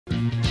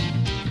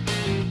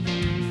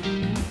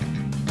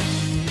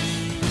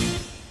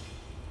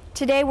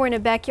Today we're in a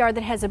backyard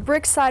that has a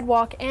brick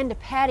sidewalk and a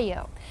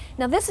patio.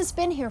 Now this has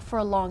been here for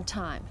a long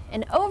time,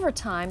 and over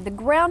time the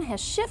ground has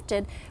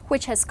shifted,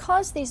 which has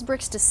caused these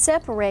bricks to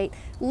separate,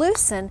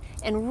 loosen,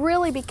 and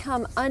really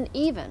become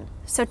uneven.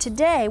 So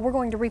today we're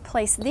going to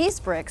replace these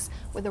bricks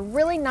with a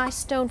really nice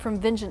stone from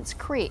Vengeance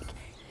Creek.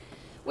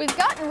 We've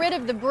gotten rid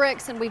of the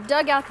bricks and we've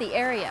dug out the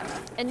area,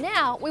 and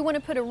now we want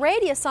to put a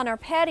radius on our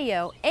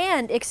patio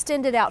and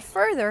extend it out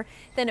further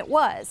than it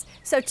was.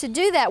 So to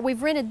do that,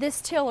 we've rented this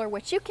tiller,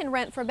 which you can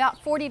rent for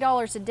about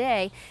 $40 a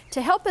day,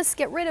 to help us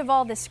get rid of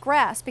all this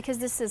grass, because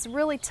this is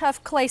really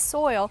tough clay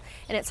soil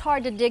and it's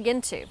hard to dig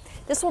into.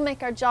 This will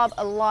make our job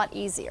a lot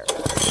easier.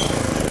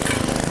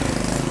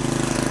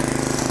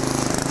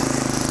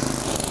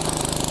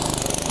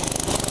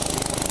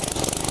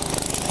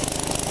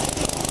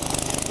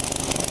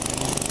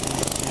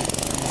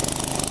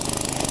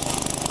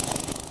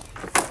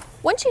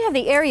 Once you have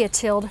the area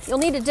tilled, you'll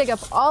need to dig up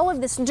all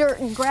of this dirt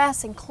and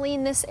grass and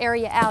clean this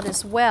area out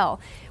as well.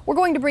 We're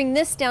going to bring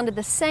this down to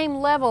the same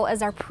level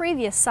as our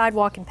previous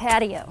sidewalk and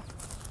patio.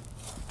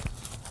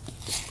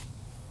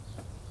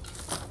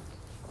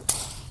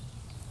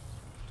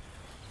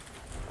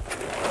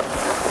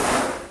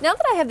 Now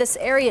that I have this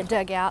area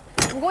dug out,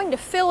 I'm going to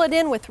fill it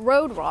in with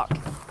road rock.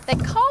 They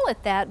call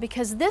it that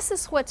because this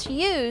is what's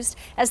used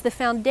as the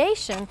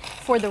foundation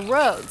for the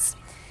roads.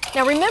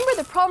 Now remember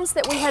the problems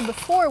that we had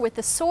before with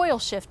the soil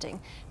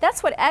shifting.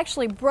 That's what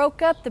actually broke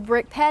up the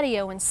brick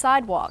patio and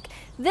sidewalk.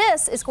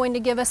 This is going to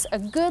give us a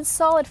good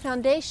solid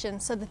foundation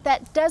so that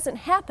that doesn't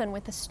happen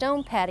with the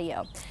stone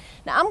patio.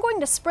 Now I'm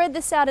going to spread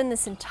this out in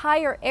this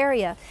entire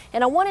area,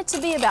 and I want it to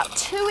be about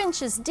 2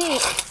 inches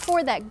deep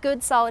for that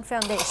good solid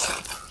foundation.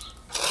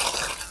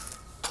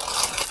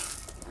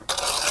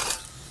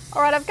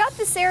 All right, I've got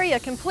this area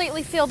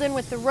completely filled in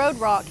with the road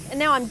rock, and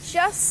now I'm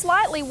just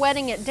slightly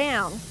wetting it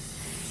down.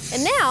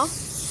 And now,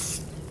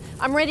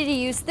 I'm ready to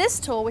use this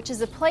tool, which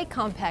is a plate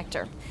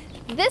compactor.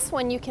 This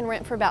one you can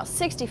rent for about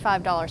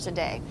 $65 a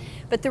day.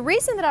 But the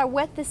reason that I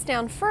wet this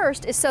down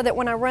first is so that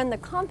when I run the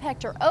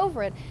compactor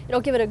over it, it'll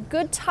give it a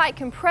good tight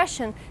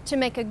compression to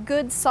make a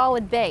good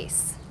solid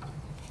base.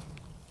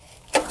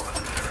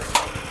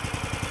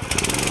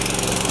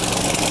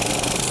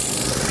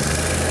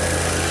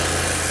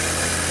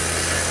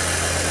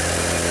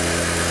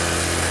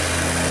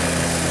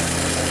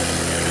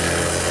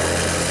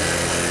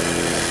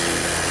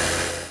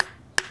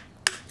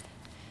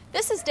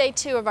 This is day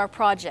 2 of our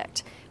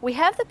project. We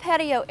have the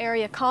patio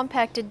area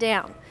compacted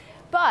down,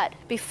 but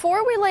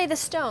before we lay the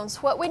stones,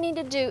 what we need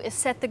to do is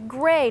set the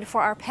grade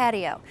for our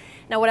patio.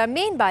 Now what I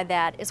mean by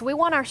that is we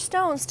want our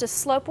stones to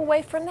slope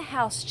away from the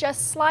house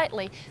just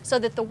slightly so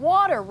that the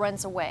water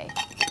runs away.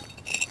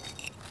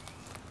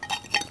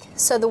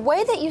 So the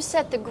way that you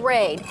set the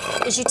grade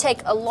is you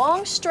take a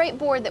long straight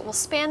board that will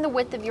span the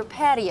width of your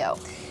patio.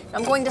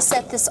 I'm going to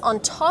set this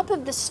on top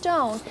of the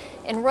stone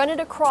and run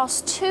it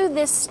across to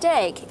this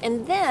stake,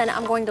 and then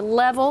I'm going to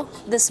level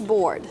this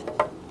board.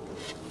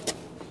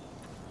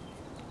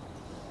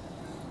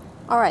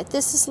 All right,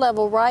 this is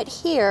level right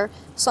here,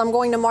 so I'm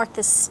going to mark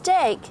the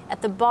stake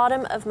at the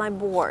bottom of my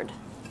board.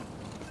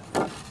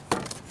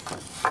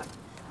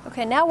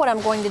 Okay, now what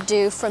I'm going to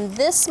do from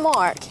this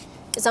mark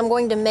is I'm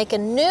going to make a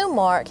new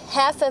mark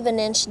 1/2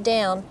 inch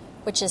down,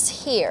 which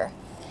is here.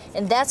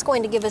 And that's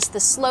going to give us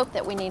the slope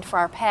that we need for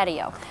our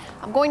patio.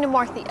 I'm going to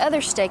mark the other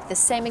stake the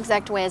same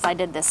exact way as I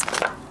did this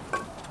one.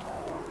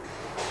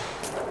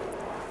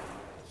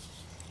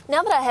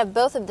 Now that I have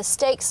both of the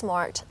stakes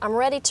marked, I'm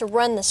ready to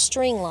run the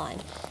string line.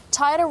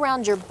 Tie it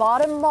around your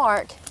bottom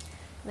mark,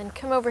 and then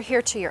come over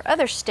here to your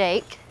other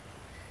stake,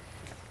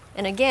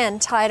 and again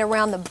tie it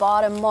around the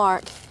bottom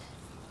mark,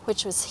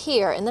 which was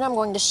here, and then I'm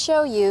going to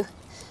show you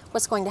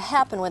what's going to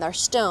happen with our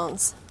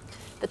stones.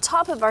 The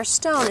top of our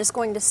stone is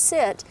going to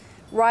sit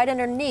right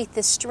underneath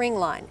this string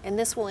line, and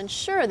this will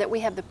ensure that we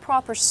have the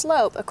proper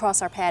slope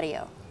across our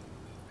patio.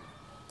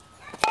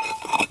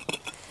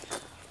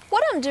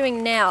 What I'm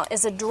doing now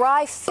is a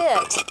dry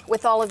fit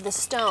with all of the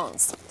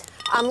stones.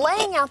 I'm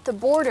laying out the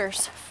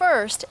borders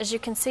first, as you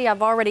can see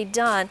I've already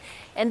done,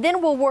 and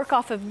then we'll work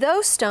off of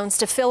those stones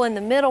to fill in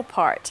the middle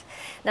part.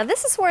 Now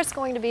this is where it's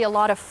going to be a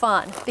lot of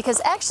fun,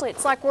 because actually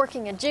it's like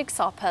working a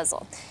jigsaw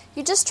puzzle.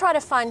 You just try to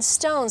find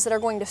stones that are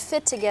going to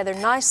fit together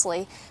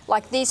nicely,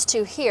 like these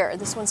two here.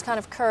 This one's kind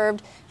of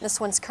curved, this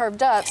one's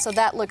curved up, so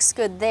that looks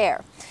good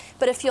there.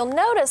 But if you'll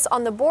notice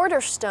on the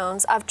border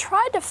stones, I've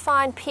tried to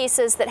find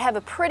pieces that have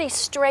a pretty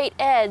straight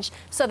edge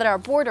so that our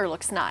border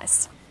looks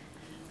nice.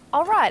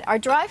 All right, our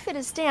dry fit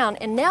is down,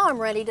 and now I'm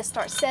ready to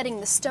start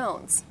setting the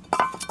stones.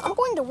 I'm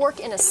going to work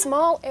in a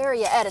small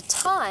area at a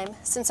time.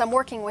 Since I'm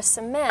working with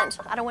cement,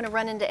 I don't want to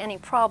run into any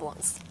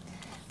problems.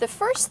 The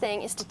first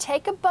thing is to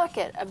take a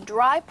bucket of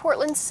dry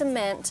Portland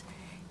cement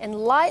and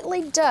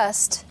lightly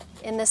dust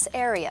in this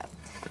area.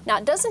 Now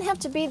it doesn't have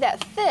to be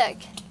that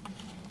thick.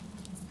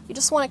 You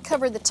just want to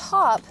cover the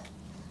top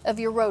of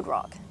your road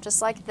rock,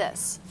 just like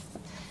this.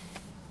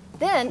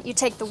 Then you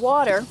take the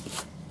water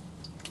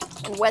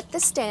and wet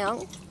this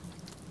down.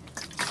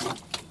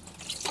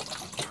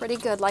 Pretty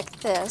good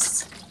like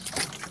this.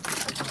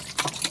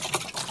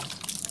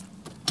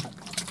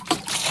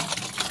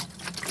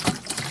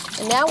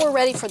 And now we're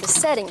ready for the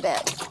setting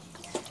bed.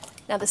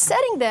 Now the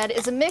setting bed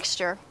is a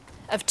mixture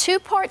of 2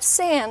 parts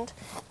sand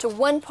to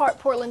 1 part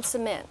Portland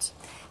cement.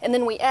 And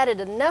then we added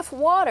enough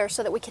water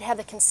so that we could have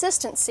the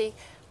consistency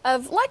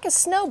of like a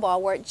snowball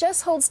where it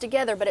just holds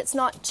together but it's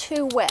not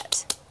too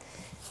wet.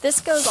 This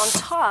goes on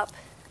top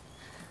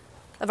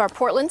of our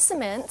Portland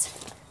cement.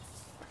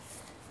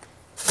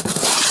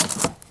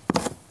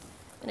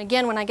 And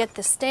again, when I get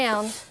this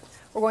down,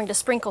 we're going to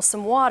sprinkle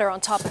some water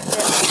on top of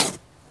this.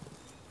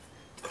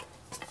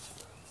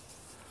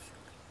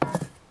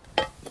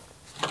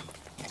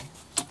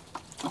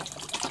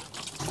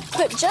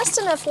 Put just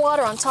enough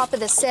water on top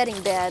of the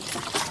setting bed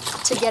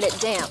to get it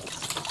damp.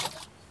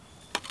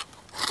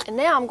 And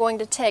now I'm going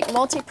to take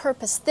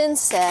multi-purpose thin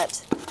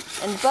set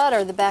and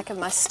butter the back of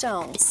my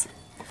stones.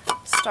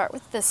 Start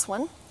with this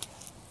one.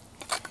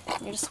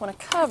 You just want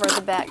to cover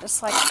the back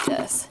just like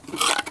this.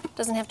 It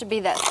doesn't have to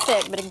be that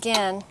thick, but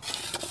again,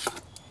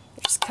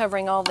 you're just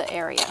covering all the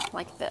area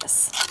like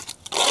this.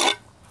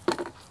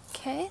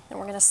 Okay, and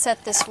we're going to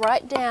set this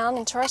right down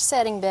into our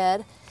setting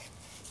bed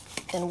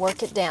and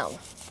work it down.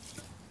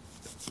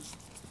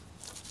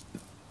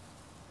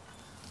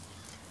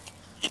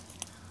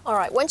 All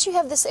right, once you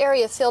have this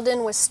area filled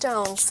in with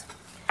stones,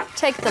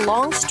 take the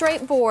long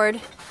straight board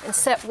and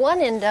set one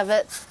end of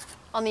it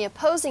on the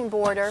opposing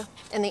border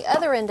and the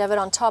other end of it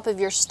on top of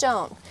your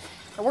stone.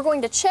 And we're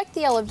going to check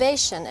the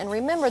elevation, and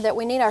remember that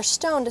we need our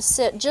stone to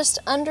sit just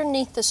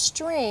underneath the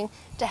string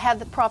to have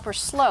the proper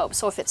slope.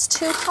 So if it's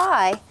too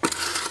high,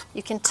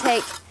 you can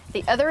take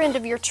the other end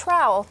of your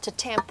trowel to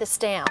tamp this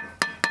down.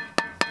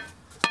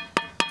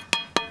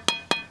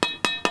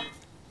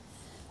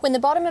 When the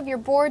bottom of your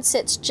board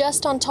sits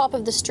just on top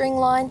of the string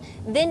line,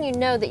 then you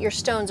know that your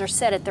stones are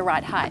set at the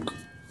right height.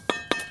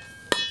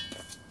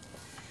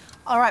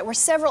 All right, we're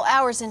several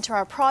hours into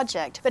our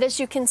project, but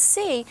as you can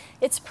see,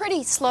 it's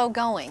pretty slow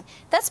going.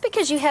 That's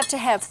because you have to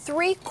have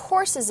 3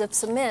 courses of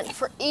cement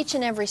for each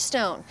and every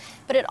stone.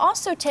 But it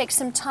also takes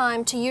some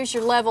time to use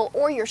your level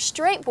or your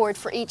straight board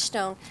for each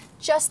stone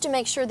just to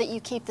make sure that you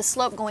keep the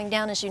slope going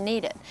down as you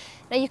need it.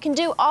 Now you can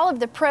do all of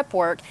the prep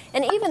work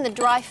and even the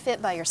dry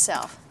fit by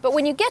yourself. But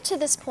when you get to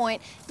this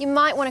point, you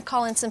might want to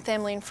call in some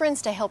family and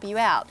friends to help you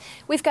out.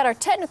 We've got our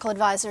technical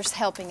advisors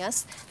helping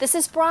us. This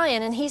is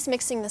Brian, and he's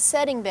mixing the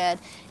setting bed,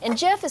 and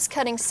Jeff is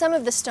cutting some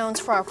of the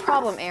stones for our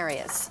problem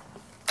areas.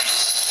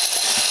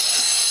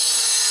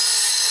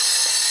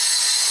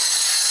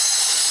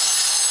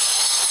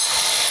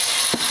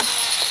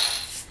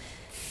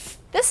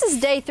 This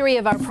is day 3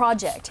 of our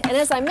project, and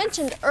as I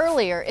mentioned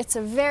earlier, it's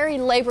a very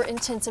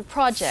labor-intensive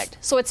project,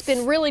 so it's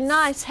been really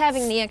nice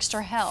having the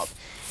extra help.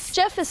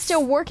 Jeff is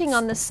still working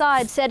on the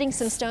side, setting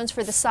some stones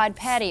for the side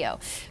patio,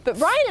 but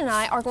Brian and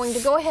I are going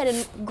to go ahead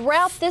and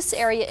grout this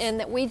area in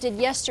that we did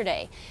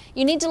yesterday.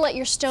 You need to let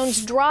your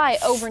stones dry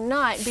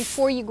overnight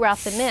before you grout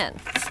them in.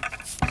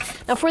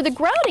 Now for the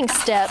grouting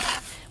step,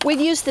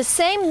 we've used the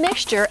same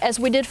mixture as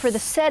we did for the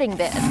setting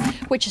bed,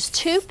 which is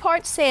 2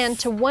 parts sand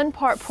to 1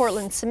 part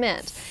Portland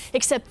cement,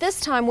 except this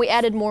time we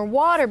added more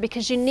water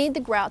because you need the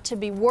grout to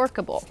be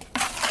workable.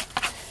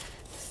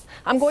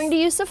 I'm going to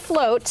use a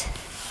float,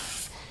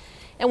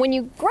 and when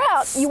you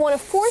grout, you want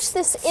to force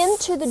this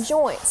into the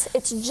joints.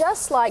 It's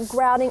just like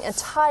grouting a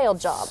tile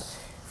job.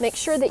 Make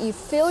sure that you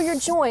fill your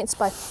joints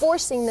by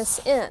forcing this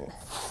in.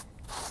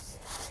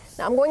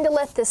 Now I'm going to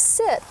let this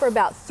sit for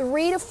about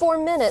 3 to 4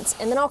 minutes,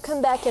 and then I'll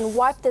come back and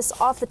wipe this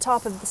off the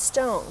top of the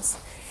stones.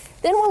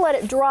 Then we'll let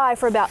it dry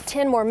for about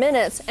 10 more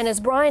minutes, and as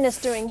Brian is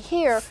doing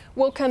here,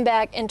 we'll come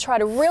back and try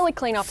to really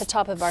clean off the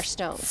top of our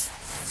stones.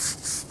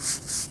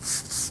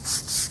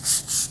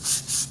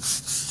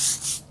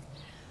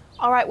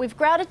 All right, we've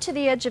grouted to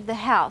the edge of the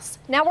house.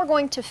 Now we're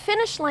going to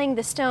finish laying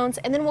the stones,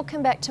 and then we'll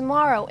come back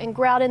tomorrow and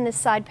grout in this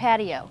side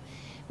patio.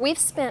 We've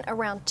spent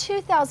around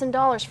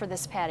 $2,000 for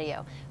this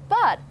patio,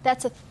 but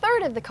that's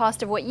 1/3 of the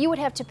cost of what you would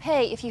have to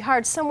pay if you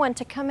hired someone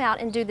to come out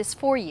and do this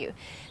for you.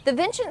 The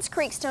Vengeance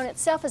Creek stone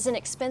itself is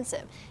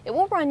inexpensive. It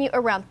will run you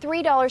around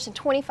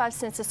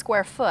 $3.25 a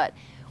square foot.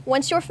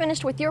 Once you're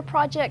finished with your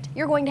project,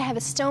 you're going to have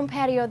a stone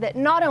patio that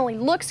not only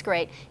looks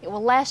great, it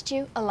will last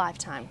you a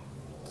lifetime.